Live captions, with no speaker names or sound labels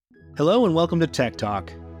Hello and welcome to Tech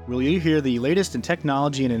Talk, where you hear the latest in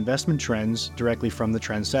technology and investment trends directly from the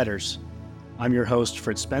trendsetters. I'm your host,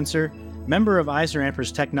 Fritz Spencer, member of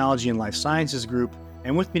Eiser-Amper's Technology and Life Sciences Group,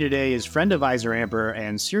 and with me today is friend of Eiser-Amper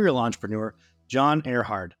and serial entrepreneur, John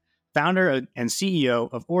Ehrhard, founder and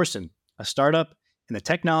CEO of Orson, a startup in the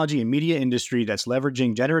technology and media industry that's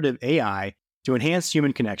leveraging generative AI to enhance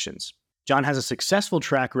human connections. John has a successful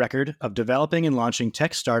track record of developing and launching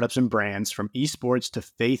tech startups and brands from esports to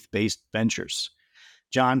faith-based ventures.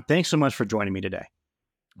 John, thanks so much for joining me today.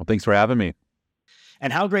 Well, thanks for having me.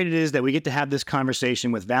 And how great it is that we get to have this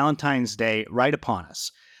conversation with Valentine's Day right upon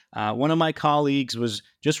us. One of my colleagues was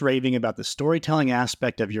just raving about the storytelling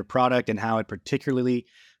aspect of your product and how it particularly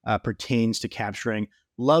pertains to capturing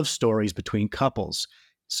love stories between couples.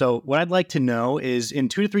 So what I'd like to know is, in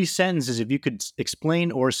 2 to 3 sentences, if you could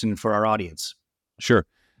explain Orson for our audience. Sure.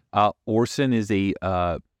 Orson is a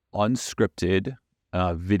unscripted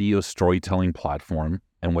video storytelling platform.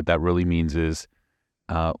 And what that really means is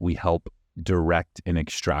we help direct and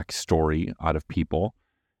extract story out of people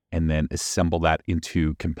and then assemble that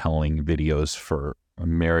into compelling videos for a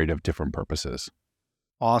myriad of different purposes.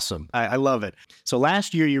 Awesome. I love it. So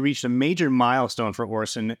last year, you reached a major milestone for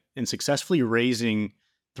Orson in successfully raising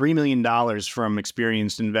 $3 million from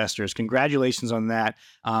experienced investors. Congratulations on that.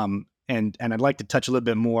 And I'd like to touch a little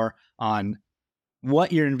bit more on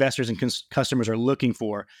what your investors and customers are looking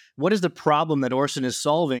for. What is the problem that Orson is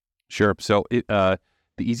solving? Sure. So the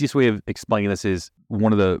easiest way of explaining this is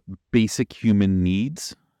one of the basic human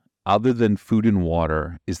needs, other than food and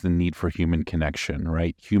water, is the need for human connection,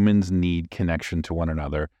 right? Humans need connection to one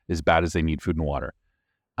another as bad as they need food and water.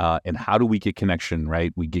 And how do we get connection,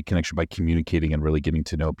 right? We get connection by communicating and really getting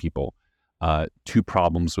to know people. 2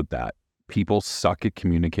 problems with that. People suck at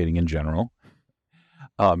communicating in general.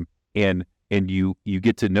 And you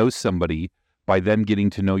get to know somebody by them getting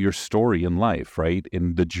to know your story in life, right?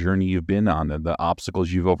 And the journey you've been on and the obstacles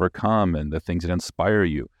you've overcome and the things that inspire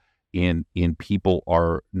you. And people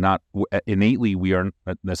are not, innately, we aren't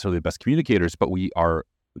necessarily the best communicators, but we are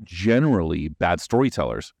generally bad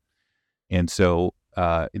storytellers. And so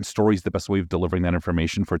in stories, the best way of delivering that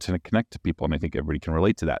information for it to connect to people. And I think everybody can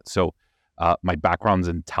relate to that. So my background's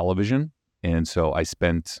in television. And so I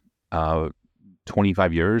spent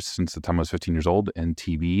 25 years since the time I was 15 years old in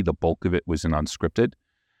TV. The bulk of it was in unscripted.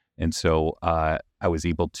 And so I was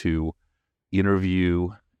able to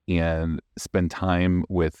interview and spend time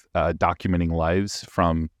with documenting lives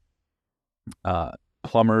from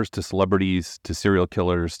plumbers to celebrities to serial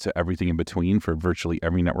killers to everything in between for virtually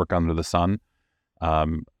every network under the sun.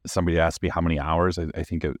 Somebody asked me how many hours. I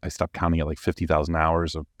think I stopped counting at like 50,000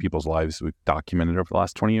 hours of people's lives we've documented over the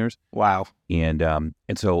last 20 years. Wow. And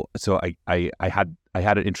so I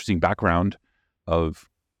had an interesting background of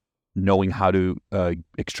knowing how to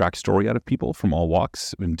extract story out of people from all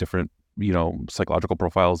walks and different, psychological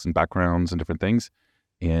profiles and backgrounds and different things.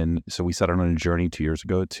 And so we set out on a journey 2 years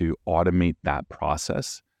ago to automate that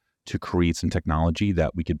process, to create some technology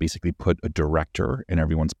that we could basically put a director in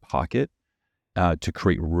everyone's pocket to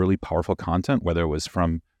create really powerful content, whether it was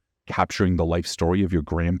from capturing the life story of your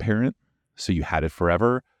grandparent, so you had it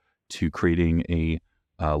forever, to creating a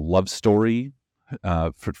love story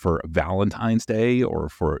for Valentine's Day or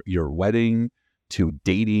for your wedding, to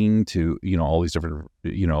dating, to all these different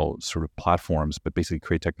sort of platforms, but basically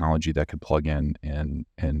create technology that could plug in and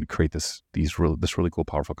create this really cool,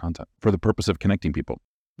 powerful content for the purpose of connecting people.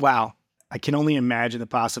 Wow. I can only imagine the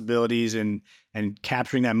possibilities and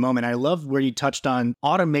capturing that moment. I love where you touched on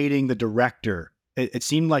automating the director. It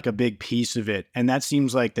seemed like a big piece of it, and that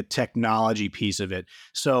seems like the technology piece of it.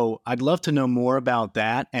 So I'd love to know more about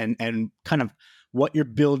that and kind of what you're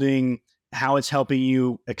building, how it's helping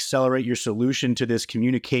you accelerate your solution to this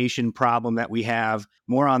communication problem that we have,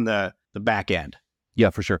 more on the back end.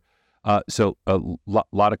 Yeah, for sure. So a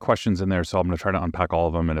lot of questions in there, so I'm going to try to unpack all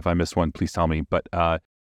of them. And if I miss one, please tell me. But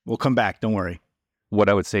we'll come back. Don't worry. What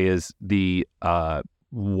I would say is the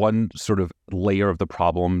one sort of layer of the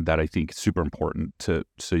problem that I think is super important so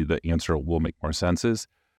the answer will make more sense is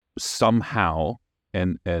somehow,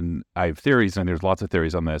 and I have theories, and there's lots of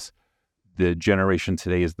theories on this, the generation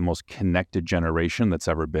today is the most connected generation that's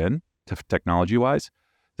ever been, technology-wise.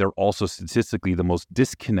 They're also statistically the most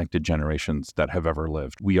disconnected generations that have ever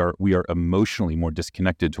lived. We are emotionally more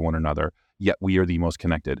disconnected to one another, yet we are the most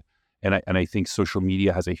connected. And I think social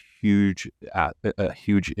media has a huge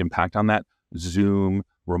impact on that. Zoom,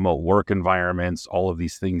 remote work environments, all of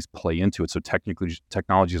these things play into it. So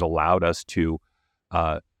technology has allowed us to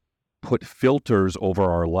put filters over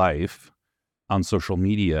our life on social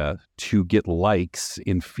media to get likes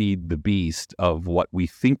and feed the beast of what we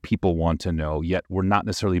think people want to know, yet we're not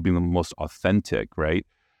necessarily being the most authentic, right?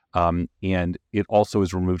 And it also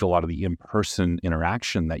has removed a lot of the in-person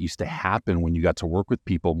interaction that used to happen when you got to work with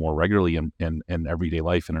people more regularly in everyday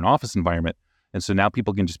life in an office environment. And so now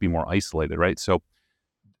people can just be more isolated, right? So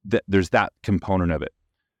there's that component of it.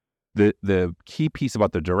 The key piece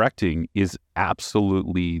about the directing is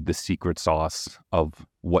absolutely the secret sauce of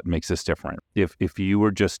what makes this different. If you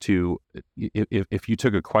were just to, if you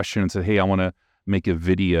took a question and said, hey, I want to make a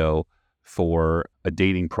video for a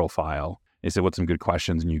dating profile, and said, what's some good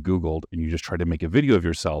questions? And you Googled and you just tried to make a video of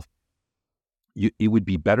yourself, it would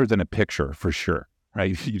be better than a picture for sure,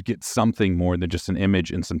 right? You'd get something more than just an image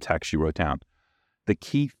and some text you wrote down. The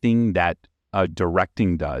key thing that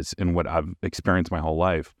directing does, and what I've experienced my whole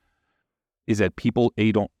life, is that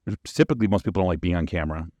typically most people don't like being on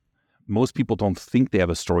camera. Most people don't think they have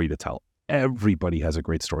a story to tell. Everybody has a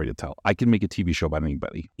great story to tell. I can make a TV show about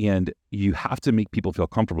anybody. And you have to make people feel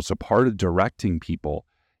comfortable. So part of directing people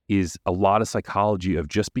is a lot of psychology of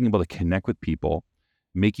just being able to connect with people,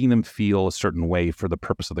 making them feel a certain way for the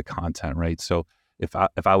purpose of the content, right? So if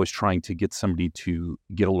I was trying to get somebody to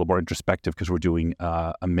get a little more introspective because we're doing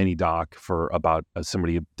a mini doc for about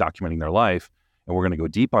somebody documenting their life, and we're going to go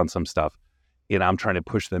deep on some stuff, and I'm trying to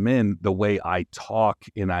push them in, the way I talk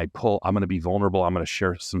and I'm going to be vulnerable. I'm going to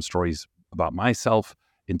share some stories about myself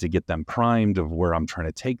and to get them primed of where I'm trying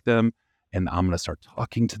to take them. And I'm going to start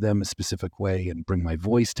talking to them a specific way and bring my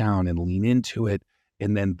voice down and lean into it.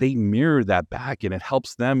 And then they mirror that back and it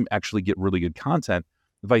helps them actually get really good content.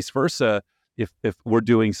 Vice versa, if we're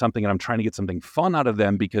doing something and I'm trying to get something fun out of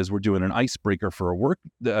them because we're doing an icebreaker for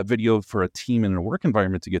a video for a team in a work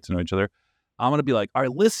environment to get to know each other, I'm going to be like, all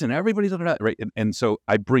right, listen, everybody's right. And so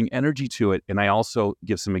I bring energy to it. And I also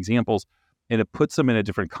give some examples, and it puts them in a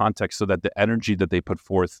different context so that the energy that they put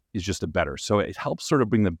forth is just a better. So it helps sort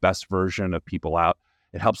of bring the best version of people out.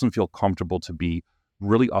 It helps them feel comfortable to be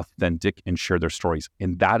really authentic and share their stories.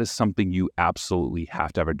 And that is something you absolutely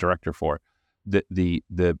have to have a director for.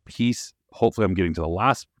 The piece, hopefully I'm getting to the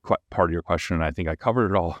last part of your question, and I think I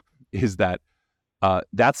covered it all, is that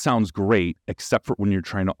that sounds great, except for when you're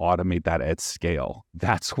trying to automate that at scale.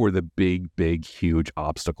 That's where the big, huge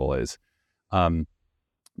obstacle is.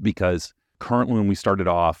 Because currently, when we started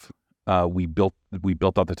off, we built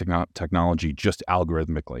out the technology just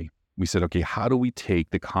algorithmically. We said, okay, how do we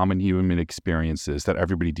take the common human experiences that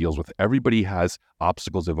everybody deals with? Everybody has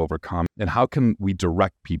obstacles they've overcome, and how can we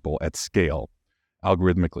direct people at scale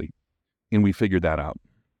algorithmically? And we figured that out,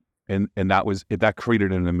 and that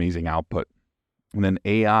created an amazing output. And then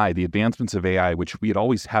AI, the advancements of AI, which we had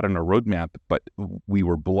always had on our roadmap, but we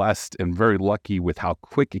were blessed and very lucky with how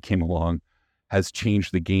quick it came along, has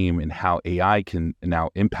changed the game in how AI can now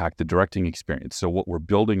impact the directing experience. So what we're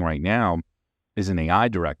building right now is an AI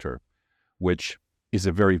director, which is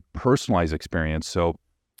a very personalized experience. So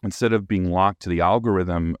instead of being locked to the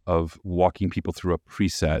algorithm of walking people through a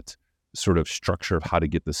preset sort of structure of how to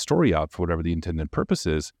get the story out for whatever the intended purpose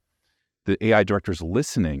is, the AI director is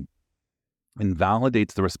listening and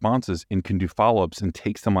validates the responses and can do follow-ups and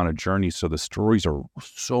takes them on a journey. So the stories are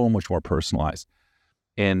so much more personalized.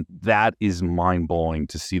 And that is mind-blowing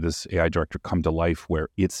to see this AI director come to life, where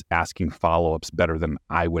it's asking follow-ups better than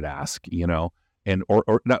I would ask, and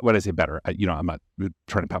or not when I say better, I'm not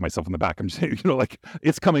trying to pat myself on the back. I'm just saying, like,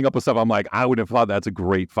 it's coming up with stuff. I'm like, I would have thought that's a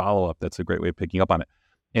great follow-up. That's a great way of picking up on it.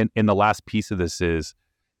 And the last piece of this is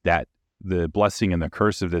that the blessing and the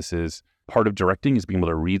curse of this is, part of directing is being able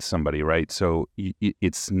to read somebody, right? So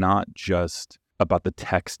it's not just about the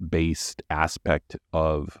text-based aspect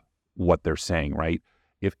of what they're saying, right?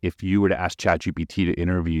 If you were to ask ChatGPT to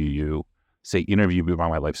interview you, say, interview me about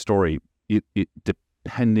my life story, it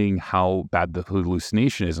depending how bad the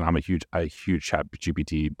hallucination is, and I'm a huge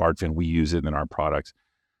ChatGPT Bard fan, we use it in our products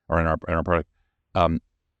or in our product.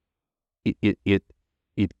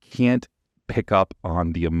 It can't pick up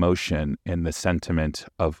on the emotion and the sentiment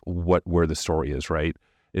of where the story is, right?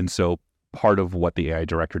 And so part of what the AI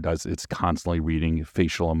director does, it's constantly reading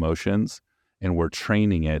facial emotions, and we're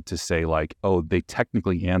training it to say, like, oh, they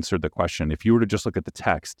technically answered the question. If you were to just look at the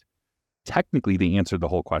text, technically they answered the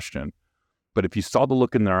whole question. But if you saw the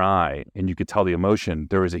look in their eye and you could tell the emotion,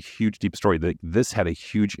 there is a huge, deep story that this had a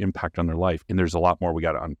huge impact on their life. And there's a lot more we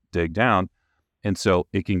got to dig down. And so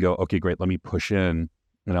it can go, okay, great, let me push in,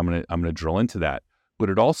 and I'm gonna drill into that.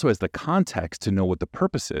 But it also has the context to know what the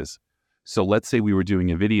purpose is. So let's say we were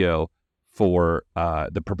doing a video for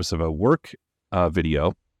the purpose of a work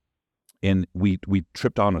video, and we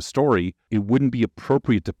tripped on a story. It wouldn't be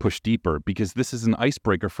appropriate to push deeper because this is an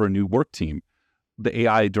icebreaker for a new work team. the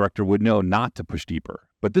AI director would know not to push deeper.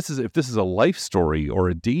 But if this is a life story or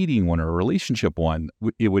a dating one or a relationship one,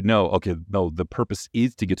 it would know, okay, no, the purpose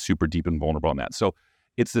is to get super deep and vulnerable on that. So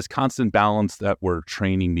it's this constant balance that we're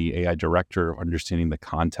training the AI director, understanding the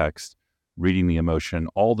context, reading the emotion,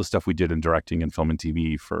 all the stuff we did in directing and film and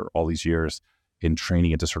TV for all these years, in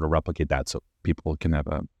training it to sort of replicate that, so people can have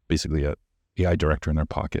basically a AI director in their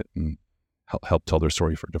pocket and help tell their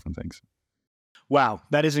story for different things. Wow,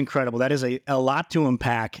 that is incredible. That is a lot to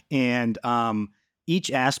unpack. And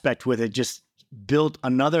each aspect with it just built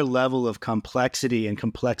another level of complexity. And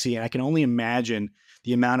I can only imagine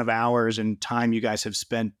the amount of hours and time you guys have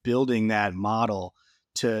spent building that model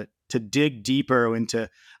to dig deeper into.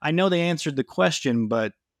 I know they answered the question,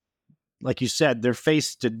 but like you said, their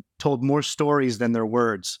face told more stories than their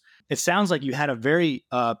words. It sounds like you had a very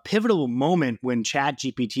pivotal moment when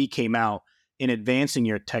ChatGPT came out in advancing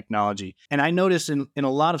your technology. And I notice in a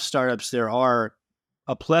lot of startups, there are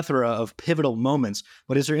a plethora of pivotal moments.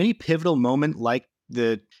 But is there any pivotal moment like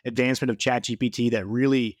the advancement of ChatGPT that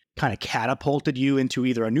really kind of catapulted you into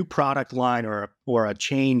either a new product line or a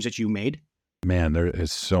change that you made? Man, there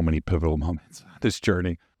is so many pivotal moments on this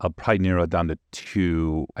journey. I'll probably narrow it down to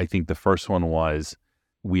two. I think the first one was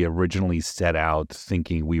we originally set out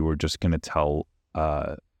thinking we were just going to tell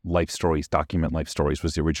life stories, document life stories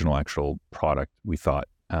was the original actual product, we thought.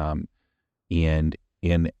 And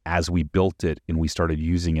as we built it and we started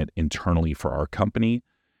using it internally for our company,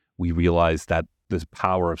 we realized that this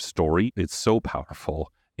power of story, it's so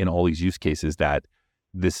powerful in all these use cases that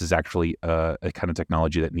this is actually a kind of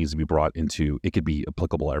technology that needs to be brought into, it could be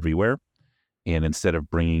applicable everywhere. And instead of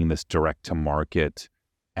bringing this direct to market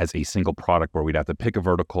as a single product where we'd have to pick a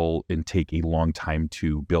vertical and take a long time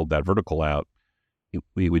to build that vertical out,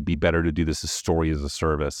 it would be better to do this as story as a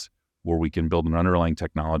service, where we can build an underlying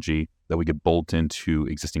technology that we could bolt into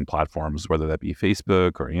existing platforms, whether that be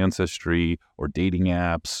Facebook or Ancestry or dating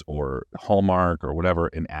apps or Hallmark or whatever,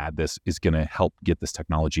 and add this is going to help get this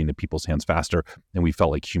technology into people's hands faster. And we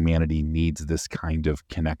felt like humanity needs this kind of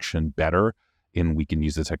connection better, and we can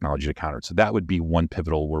use the technology to counter it. So that would be one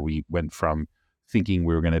pivotal where we went from thinking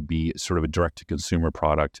we were going to be sort of a direct-to-consumer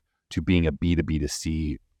product to being a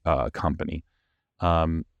B2B2C company.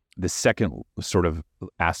 The second sort of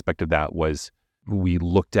aspect of that was we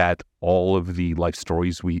looked at all of the life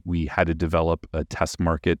stories. We had to develop a test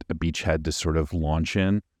market, a beachhead to sort of launch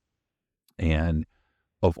in. And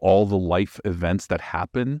of all the life events that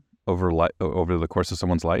happen over the course of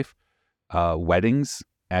someone's life, weddings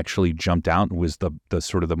actually jumped out and was the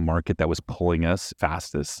sort of the market that was pulling us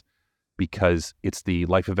fastest, because it's the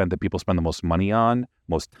life event that people spend the most money on,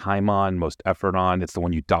 most time on, most effort on. It's the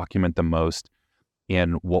one you document the most.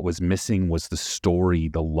 And what was missing was the story,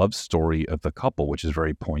 the love story of the couple, which is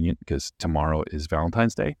very poignant because tomorrow is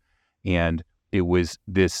Valentine's Day. And it was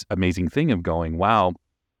this amazing thing of going, wow,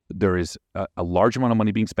 there is a large amount of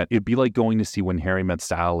money being spent. It'd be like going to see When Harry Met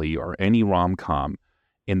Sally or any rom-com,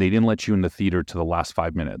 and they didn't let you in the theater to the last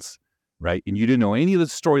 5 minutes, right? And you didn't know any of the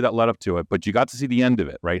story that led up to it, but you got to see the end of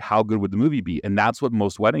it, right? How good would the movie be? And that's what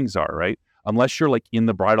most weddings are, right? Unless you're like in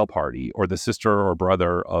the bridal party or the sister or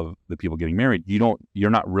brother of the people getting married, you're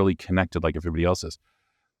not really connected like everybody else is.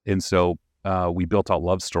 And so we built out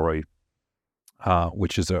LoveStory,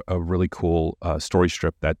 which is a really cool story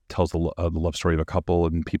strip that tells the love story of a couple,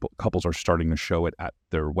 and couples are starting to show it at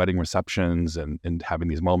their wedding receptions and having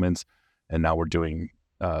these moments. And now we're doing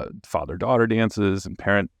father-daughter dances and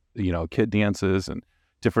kid dances and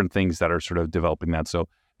different things that are sort of developing that. So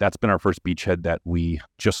that's been our first beachhead that we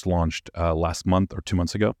just launched last month or 2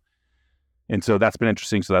 months ago. And so that's been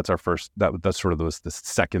interesting. So that's our first, that's sort of the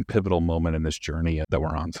second pivotal moment in this journey that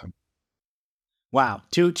we're on. So. Wow.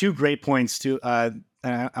 Two great points and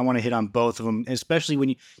I want to hit on both of them, especially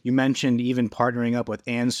when you mentioned even partnering up with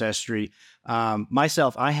Ancestry.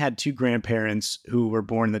 Myself, I had two grandparents who were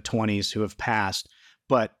born in the 1920s who have passed,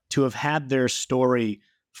 but to have had their story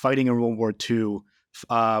fighting in World War II,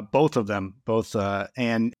 both of them,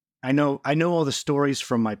 and I know all the stories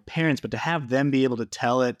from my parents, but to have them be able to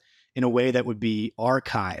tell it in a way that would be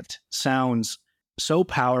archived sounds so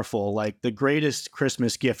powerful, like the greatest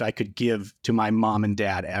Christmas gift I could give to my mom and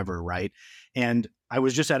dad ever, right? And I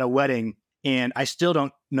was just at a wedding, and I still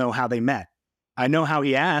don't know how they met. I know how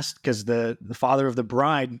he asked because the father of the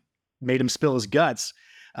bride made him spill his guts,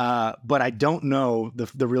 but I don't know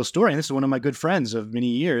the real story. And this is one of my good friends of many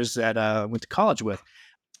years that I went to college with.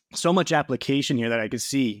 So much application here that I could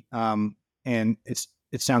see, and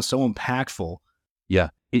it sounds so impactful. Yeah.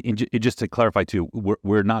 Just to clarify too,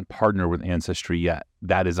 we're not partnered with Ancestry yet.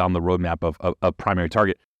 That is on the roadmap of a primary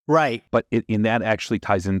target. Right. But in that actually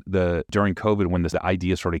ties in during COVID when this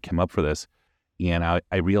idea sort of came up for this, And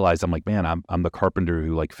I realized, I'm like, man, I'm the carpenter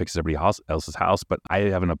who like fixes everybody else's house, but I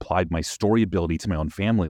haven't applied my story ability to my own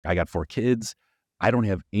family. I got 4 kids. I don't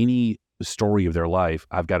have any story of their life.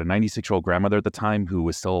 I've got a 96-year-old grandmother at the time who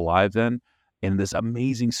was still alive then, and this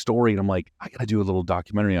amazing story. And I'm like, I got to do a little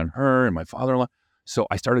documentary on her and my father-in-law. So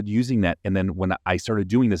I started using that. And then when I started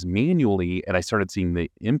doing this manually and I started seeing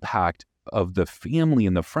the impact of the family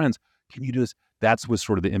and the friends, can you do this? That's was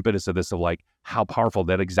sort of the impetus of this, of like how powerful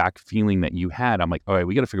that exact feeling that you had. I'm like, all right,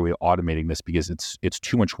 we got to figure a way of automating this because it's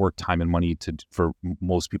too much work, time, and money for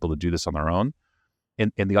most people to do this on their own.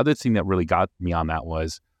 And the other thing that really got me on that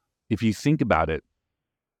was, if you think about it,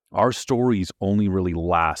 our stories only really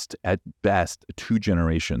last at best 2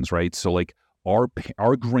 generations, right? So like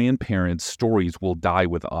our grandparents' stories will die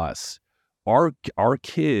with us. Our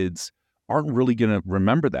kids aren't really going to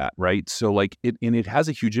remember that, right? So like it has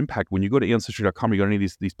a huge impact. When you go to ancestry.com or you go to any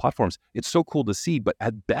of these platforms, it's so cool to see, but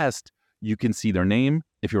at best you can see their name,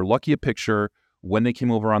 if you're lucky, a picture, when they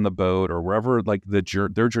came over on the boat or wherever like their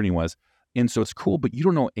journey was. And so it's cool, but you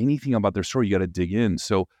don't know anything about their story. You got to dig in.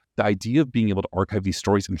 So the idea of being able to archive these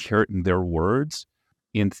stories and hear it in their words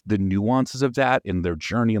and the nuances of that in their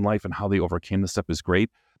journey in life and how they overcame this stuff is great.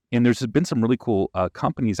 And there's been some really cool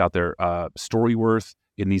companies out there, Storyworth,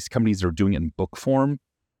 and these companies are doing it in book form.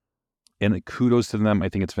 And kudos to them. I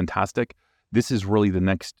think it's fantastic. This is really the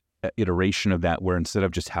next iteration of that, where instead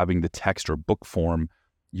of just having the text or book form,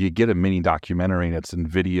 you get a mini documentary and it's in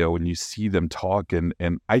video and you see them talk. And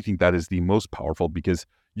I think that is the most powerful because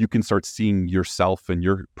you can start seeing yourself and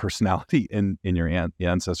your personality in your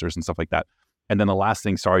ancestors and stuff like that. And then the last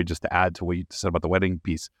thing, sorry, just to add to what you said about the wedding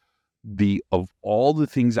piece, of all the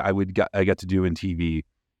things I got to do in TV,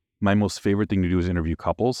 my most favorite thing to do is interview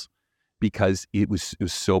couples, because it was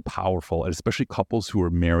so powerful, and especially couples who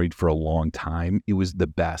were married for a long time. It was the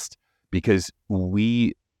best because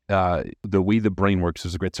the way the brain works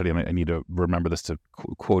is a great study, and I need to remember this to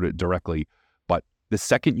quote it directly. But the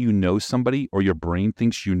second you know somebody, or your brain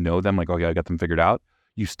thinks you know them, like, okay, I got them figured out,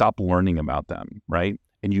 you stop learning about them, right?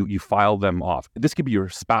 And you file them off. This could be your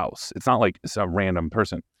spouse. It's not like it's a random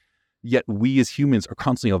person. Yet we as humans are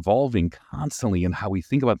constantly evolving in how we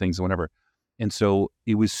think about things and whatever. And so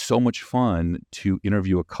it was so much fun to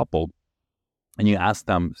interview a couple, and you ask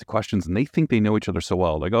them questions and they think they know each other so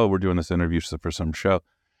well. Like, oh, we're doing this interview for some show.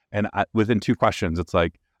 And within 2 questions, it's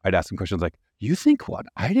like, I'd ask them questions like, you think what?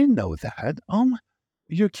 I didn't know that.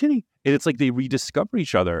 You're kidding. And it's like they rediscover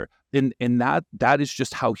each other. And that is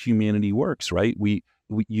just how humanity works, right?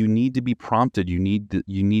 You need to be prompted. You need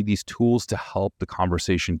these tools to help the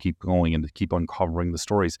conversation keep going and to keep uncovering the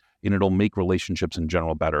stories. And it'll make relationships in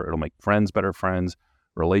general better. It'll make friends better friends,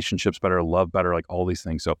 relationships better, love better, like all these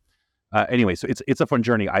things. So anyway, so it's a fun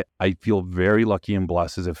journey. I feel very lucky and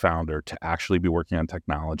blessed as a founder to actually be working on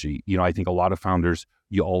technology. You know, I think a lot of founders,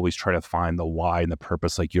 you always try to find the why and the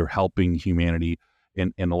purpose, like you're helping humanity.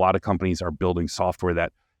 And a lot of companies are building software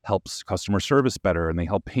that helps customer service better, and they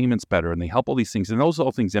help payments better, and they help all these things. And those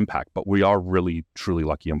all things impact, but we are really, truly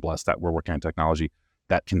lucky and blessed that we're working on technology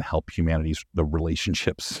that can help humanity's, the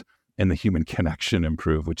relationships and the human connection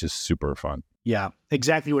improve, which is super fun. Yeah,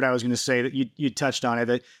 exactly what I was going to say. That you touched on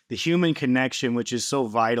it, the human connection, which is so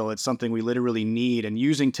vital. It's something we literally need, and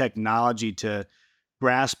using technology to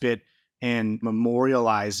grasp it and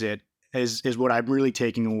memorialize it is what I'm really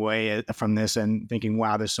taking away from this and thinking,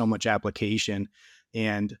 wow, there's so much application.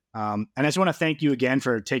 And I just want to thank you again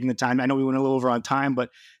for taking the time. I know we went a little over on time, but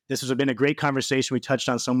this has been a great conversation. We touched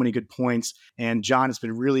on so many good points. And John, it's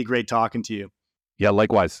been really great talking to you. Yeah,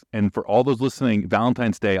 likewise. And for all those listening,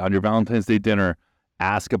 Valentine's Day, on your Valentine's Day dinner,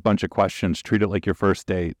 ask a bunch of questions. Treat it like your first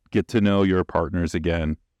date. Get to know your partners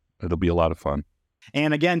again. It'll be a lot of fun.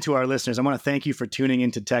 And again, to our listeners, I want to thank you for tuning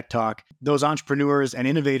into Tech Talk. Those entrepreneurs and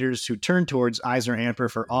innovators who turn towards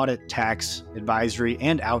EisnerAmper for audit, tax, advisory,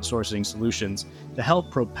 and outsourcing solutions to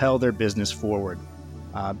help propel their business forward.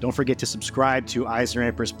 Don't forget to subscribe to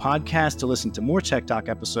EisnerAmper's podcast to listen to more Tech Talk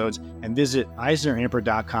episodes, and visit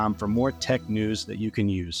EisnerAmper.com for more tech news that you can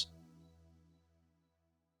use.